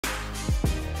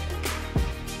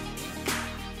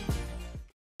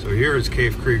here is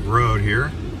Cave Creek Road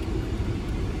here.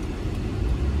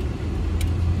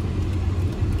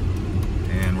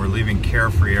 And we're leaving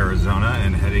Carefree, Arizona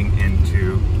and heading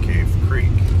into Cave Creek.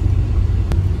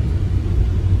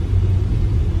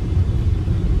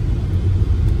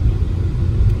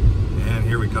 And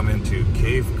here we come into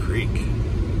Cave Creek.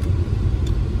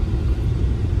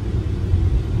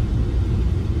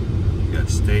 Got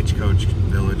Stagecoach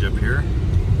Village up here.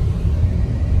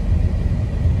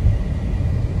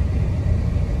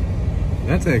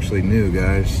 That's actually new,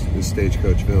 guys, the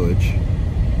Stagecoach Village.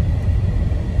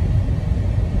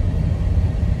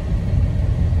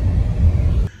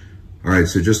 All right,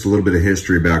 so just a little bit of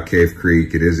history about Cave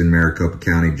Creek. It is in Maricopa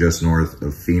County, just north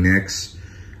of Phoenix.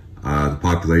 The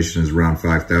population is around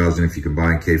 5,000. If you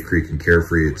combine Cave Creek and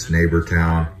Carefree, it's neighbor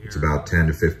town. It's about 10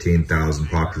 to 15,000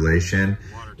 population.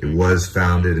 It was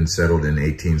founded and settled in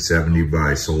 1870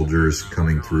 by soldiers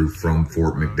coming through from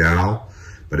Fort McDowell.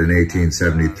 But in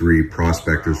 1873,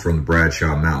 prospectors from the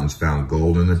Bradshaw Mountains found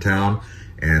gold in the town.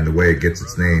 And the way it gets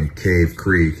its name, Cave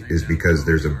Creek, is because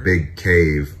there's a big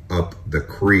cave up the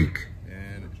creek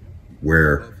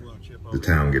where the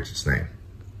town gets its name.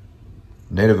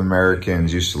 Native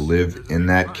Americans used to live in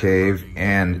that cave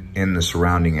and in the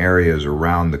surrounding areas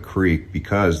around the creek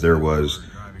because there was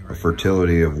a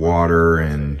fertility of water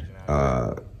and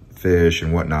fish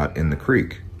and whatnot in the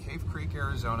creek. Cave Creek,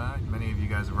 Arizona. Many of you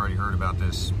guys have already heard about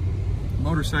this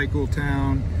motorcycle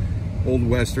town, old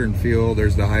western feel.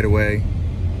 There's the Hideaway.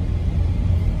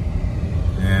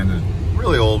 And a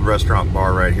really old restaurant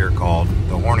bar right here called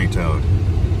the Horny Toad.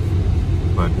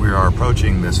 But we are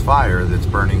approaching this fire that's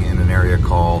burning in an area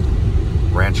called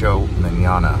Rancho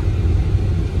Manana.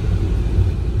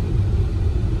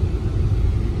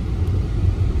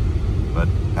 But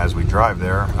as we drive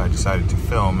there, I decided to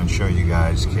film and show you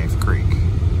guys Cave Creek.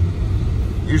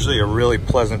 Usually a really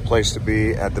pleasant place to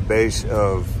be at the base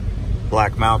of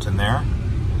Black Mountain there.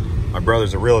 My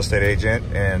brother's a real estate agent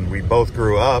and we both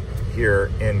grew up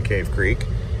here in Cave Creek.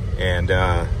 And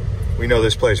we know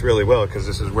this place really well because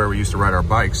this is where we used to ride our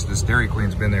bikes. This Dairy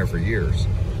Queen's been there for years.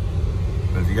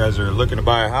 But if you guys are looking to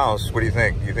buy a house, what do you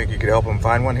think? You think you could help them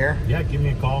find one here? Yeah, give me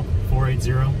a call,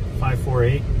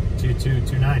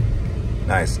 480-548-2229.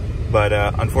 Nice. But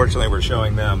unfortunately, we're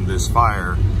showing them this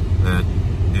fire that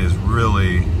is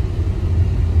really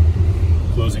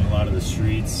closing a lot of the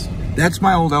streets. That's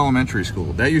my old elementary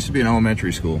school. That used to be an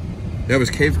elementary school. That was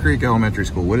Cave Creek Elementary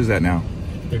School. What is that now?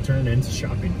 They're turning it into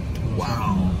shopping.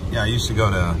 Wow. Yeah, I used to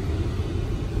go to...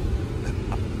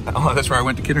 Oh, that's where I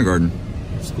went to kindergarten.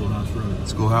 Schoolhouse Road.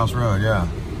 Schoolhouse Road, yeah.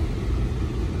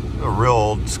 A real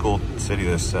old school city,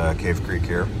 this Cave Creek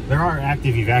here. There are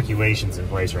active evacuations in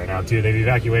place right now, too. They've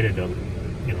evacuated a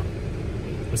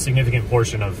significant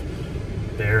portion of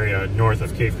the area north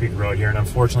of Cave Creek Road here, and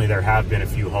unfortunately there have been a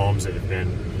few homes that have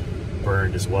been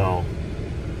burned as well.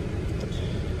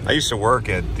 I used to work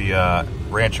at the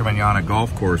Rancho Manana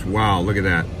golf course. Wow, look at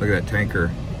that. Look at that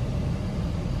tanker.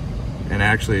 And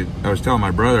actually, I was telling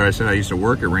my brother, I said I used to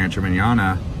work at Rancho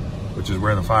Manana, which is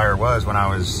where the fire was when I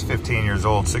was 15 years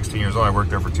old, 16 years old. I worked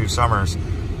there for 2 summers.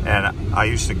 And I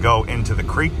used to go into the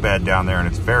creek bed down there, and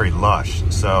it's very lush.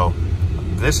 So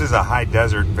this is a high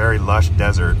desert, very lush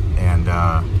desert. And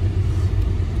I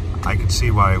could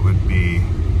see why it would be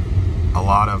a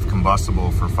lot of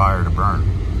combustible for fire to burn.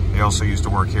 They also used to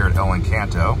work here at El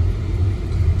Encanto.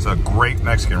 It's a great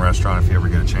Mexican restaurant if you ever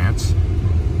get a chance.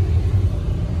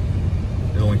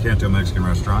 El Encanto Mexican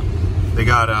restaurant. They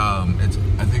got, I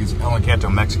think it's El Encanto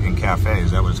Mexican Cafe,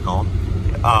 is that what it's called?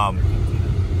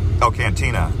 El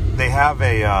Cantina. They have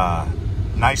a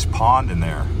nice pond in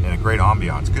there and a great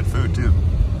ambiance. Good food too.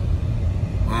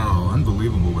 Wow,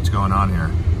 unbelievable what's going on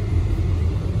here.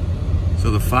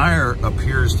 So the fire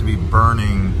appears to be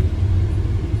burning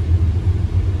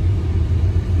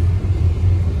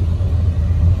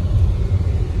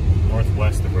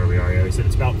northwest of where we are. Yeah, he said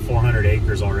it's about 400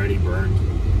 acres already burned.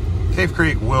 Cave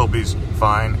Creek will be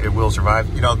fine. It will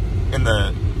survive. You know, in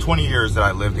the 20 years that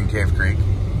I lived in Cave Creek,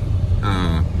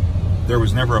 there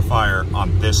was never a fire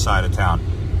on this side of town.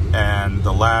 And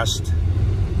the last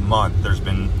month, there's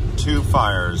been 2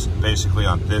 fires basically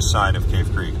on this side of Cave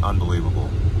Creek. Unbelievable.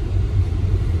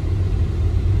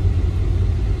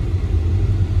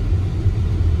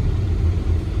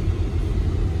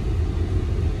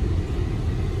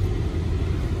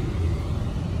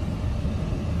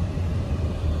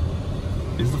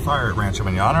 Is the fire at Rancho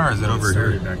Manana or is it over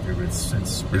here? Back there, but it's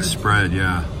spread. It's spread,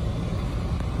 yeah.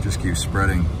 It just keeps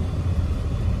spreading.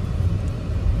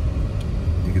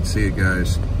 You can see it,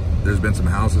 guys. There's been some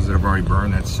houses that have already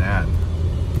burned. That's sad.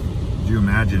 Could you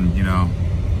imagine, you know,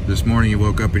 this morning you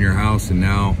woke up in your house and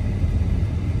now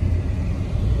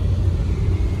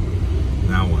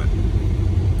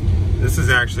This is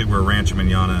actually where Rancho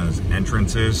Mañana's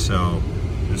entrance is, so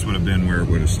this would have been where it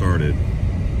would have started.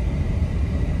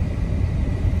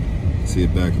 See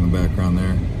it back in the background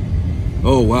there.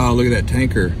 Oh wow, look at that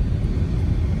tanker.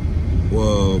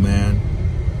 Whoa, man.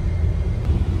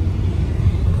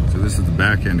 So this is the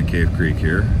back end of Cave Creek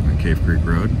here, on Cave Creek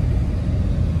Road.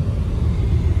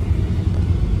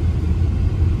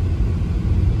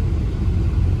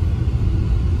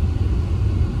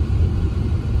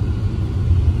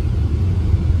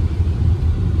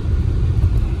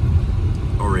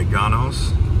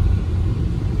 Oreganos.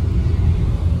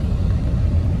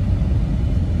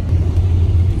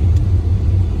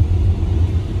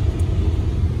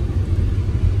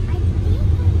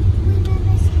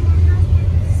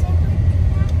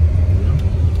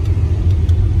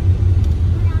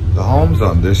 The homes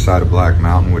on this side of Black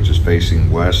Mountain, which is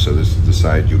facing west, so this is the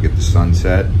side you'll get the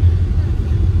sunset.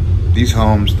 These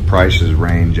homes, the prices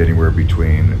range anywhere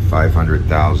between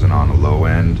 $500,000 on the low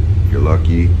end, if you're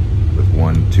lucky, with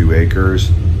 1-2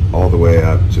 acres, all the way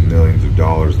up to millions of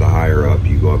dollars the higher up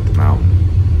you go up the mountain.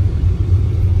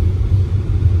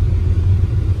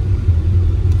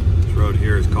 This road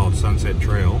here is called Sunset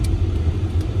Trail.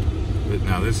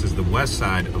 Now this is the west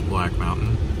side of Black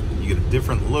Mountain. You get a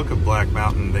different look of Black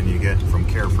Mountain than you get from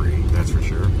Carefree, that's for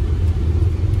sure.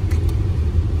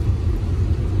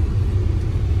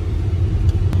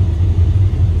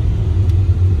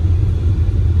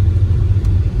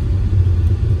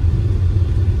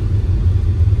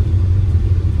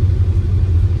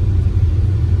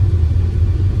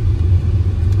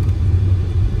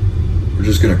 We're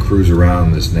just gonna cruise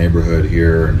around this neighborhood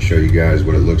here and show you guys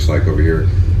what it looks like over here.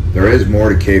 There is more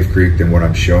to Cave Creek than what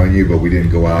I'm showing you, but we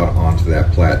didn't go out onto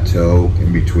that plateau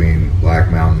in between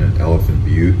Black Mountain and Elephant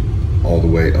Butte, all the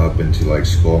way up into like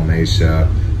Skull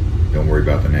Mesa. Don't worry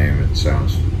about the name, it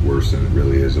sounds worse than it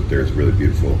really is up there. It's really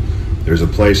beautiful. There's a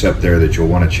place up there that you'll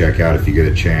want to check out if you get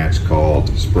a chance called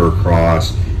Spur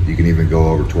Cross. You can even go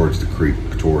over towards the creek,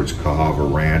 towards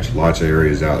Cahava Ranch. Lots of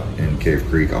areas out in Cave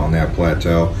Creek on that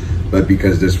plateau. But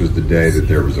because this was the day that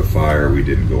there was a fire, we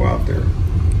didn't go out there.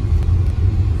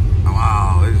 Oh,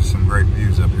 wow, there's some great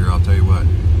views up here, I'll tell you what.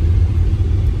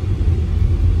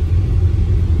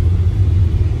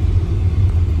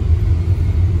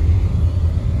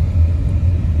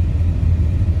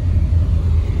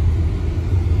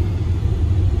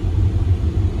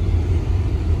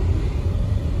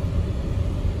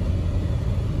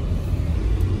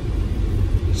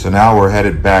 So now we're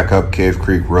headed back up Cave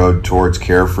Creek Road towards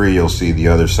Carefree. You'll see the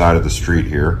other side of the street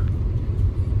here.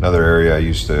 Another area I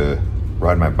used to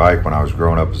ride my bike when I was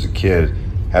growing up as a kid.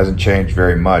 Hasn't changed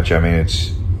very much. I mean,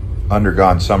 it's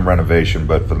undergone some renovation,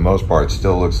 but for the most part, it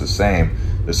still looks the same.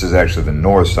 This is actually the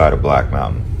north side of Black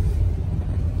Mountain.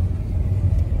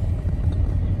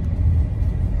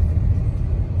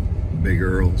 Big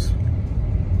Earls.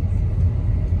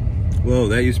 Whoa,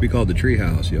 that used to be called the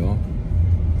Treehouse, y'all.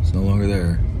 It's no longer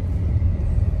there.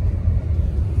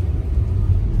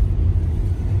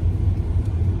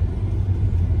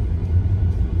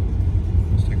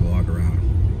 Let's take a walk around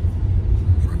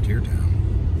Frontier Town.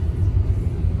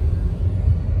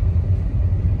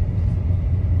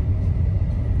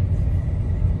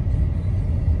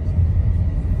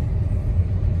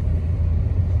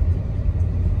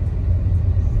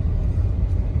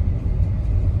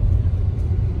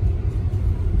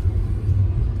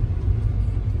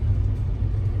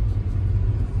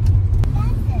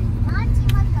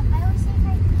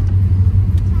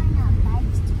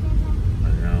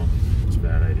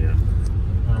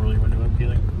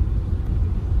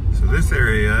 This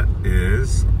area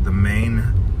is the main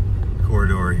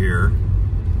corridor here.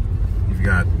 You've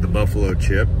got the Buffalo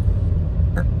Chip,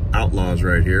 or Outlaws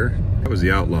right here. That was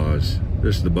the Outlaws.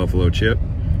 This is the Buffalo Chip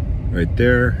right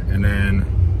there. And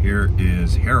then here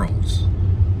is Harold's.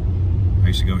 I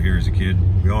used to go here as a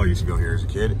kid. We all used to go here as a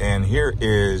kid. And here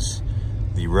is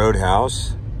the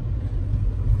Roadhouse.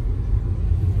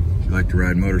 If you like to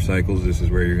ride motorcycles, this is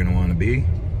where you're gonna wanna be.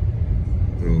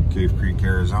 Little Cave Creek,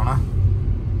 Arizona.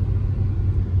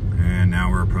 And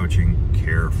now we're approaching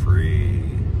Carefree.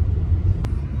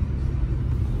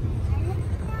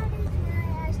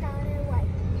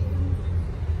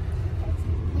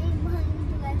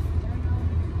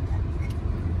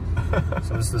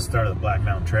 So this is the start of the Black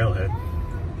Mountain Trailhead.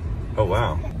 Oh,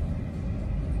 wow.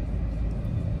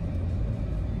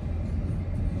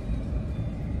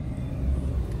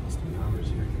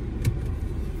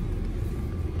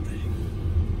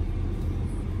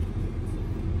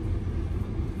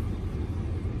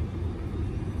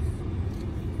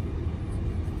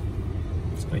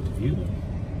 Quite the view.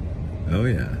 Oh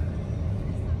yeah.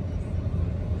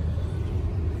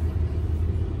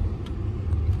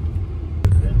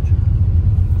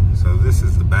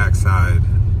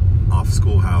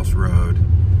 Schoolhouse Road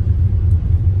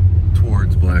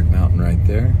towards Black Mountain right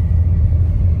there.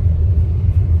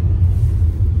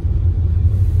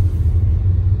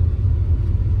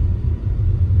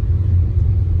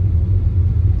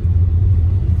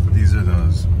 These are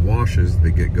those washes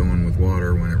that get going with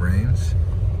water when it rains,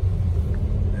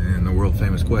 and the world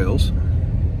famous quails.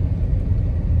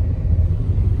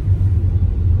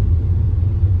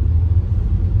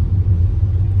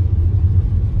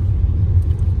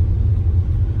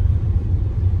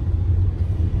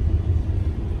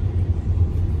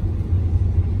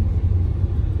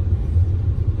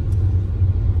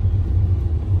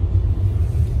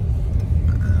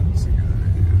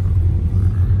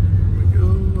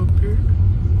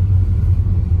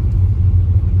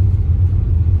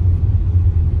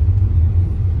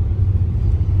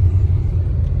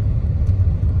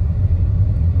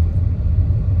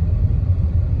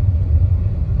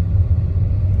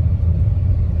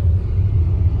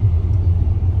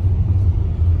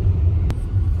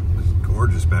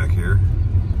 Back here,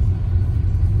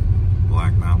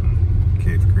 Black Mountain,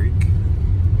 Cave Creek.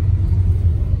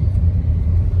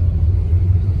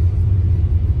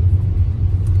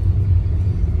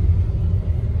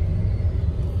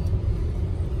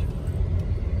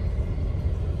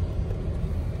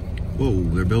 Whoa,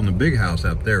 they're building a big house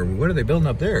up there. What are they building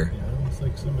up there? Yeah, looks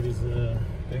like somebody's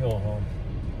big old home.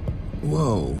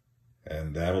 Whoa.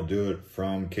 And that'll do it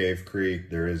from Cave Creek.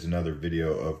 There is another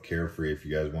video of Carefree if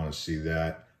you guys want to see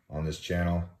that on this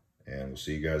channel. And we'll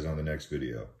see you guys on the next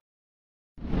video.